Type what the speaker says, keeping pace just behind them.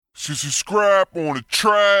Sissy Scrap on the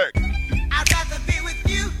track. I'd rather be with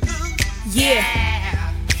you.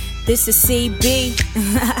 Yeah. This is CB.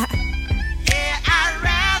 Yeah, I'd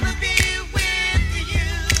rather be with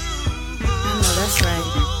you. I know that's right.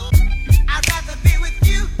 I'd rather be with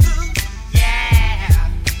you. Yeah.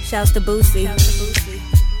 Shouts to Boosie.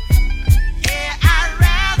 Yeah, I'd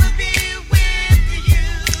rather be with you.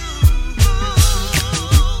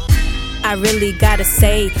 I really gotta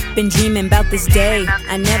say, been dreaming about this day.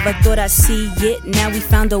 I never thought I'd see it, now we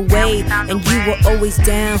found a way. And you were always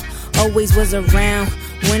down, always was around.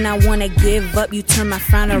 When I wanna give up, you turn my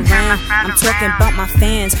frown around. I'm talking about my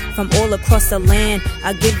fans from all across the land.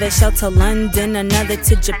 I give a shout to London, another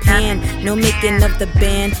to Japan. No making of the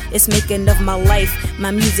band, it's making of my life.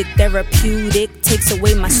 My music therapeutic, takes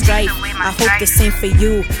away my strife. I hope the same for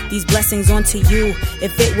you, these blessings onto you.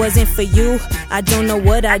 If it wasn't for you, I don't know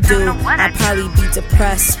what I'd do. I'd probably be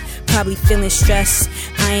depressed, probably feeling stressed.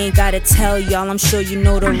 I ain't gotta tell y'all, I'm sure you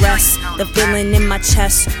know the rest. The feeling in my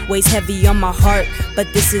chest weighs heavy on my heart, but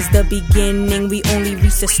this is the beginning, we only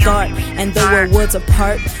reached the start. And though we're worlds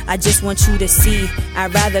apart, I just want you to see,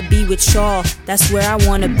 I'd rather be with y'all, that's where I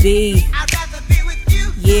wanna be. I'd rather be with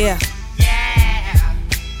you. Yeah.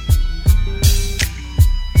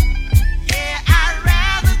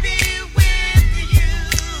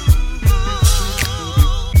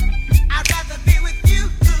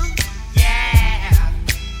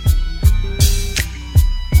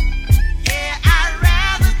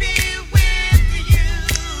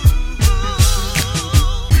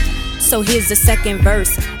 So here's the second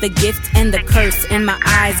verse, the gift and the curse. In my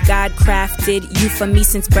eyes, God crafted you for me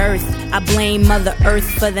since birth. I blame Mother Earth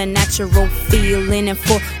for the natural feeling, and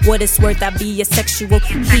for what it's worth, I be a sexual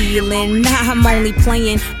healing. Nah, I'm only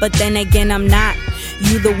playing, but then again, I'm not.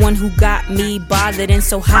 You the one who got me bothered and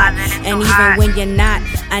so hot. And even when you're not,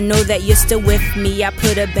 I know that you're still with me. I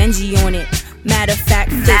put a Benji on it. Matter of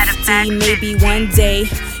fact, 50, maybe one day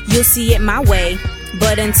you'll see it my way.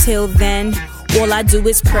 But until then, all I do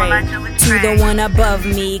is pray to the one above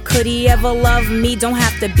me. Could he ever love me? Don't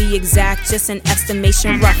have to be exact, just an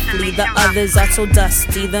estimation roughly. The others are so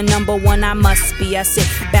dusty, the number one I must be. I sit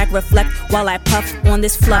back, reflect while I puff on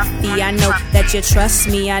this fluffy. I know that you trust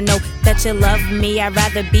me, I know that you love me. I'd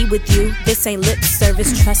rather be with you, this ain't lip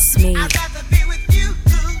service, trust me. I'd rather be with you.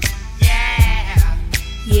 Yeah.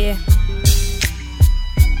 Yeah.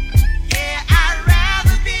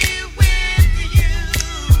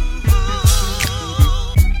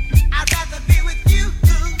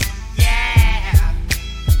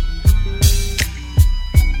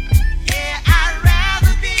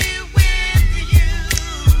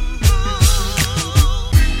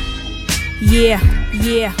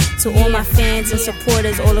 Yeah, to all my fans and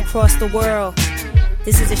supporters all across the world.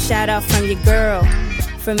 This is a shout out from your girl,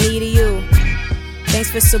 from me to you.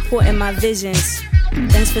 Thanks for supporting my visions.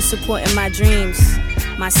 Thanks for supporting my dreams.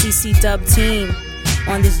 My CC Dub team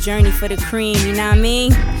on this journey for the cream, you know what I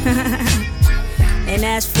mean? And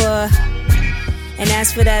as for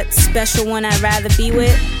that special one I'd rather be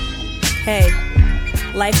with, hey,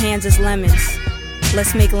 life hands us lemons.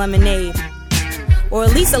 Let's make lemonade. Or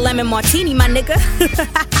at least a lemon martini, my nigga.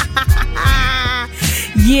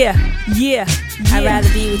 Yeah. I'd rather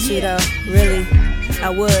be with you though, really. I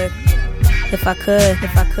would. If I could.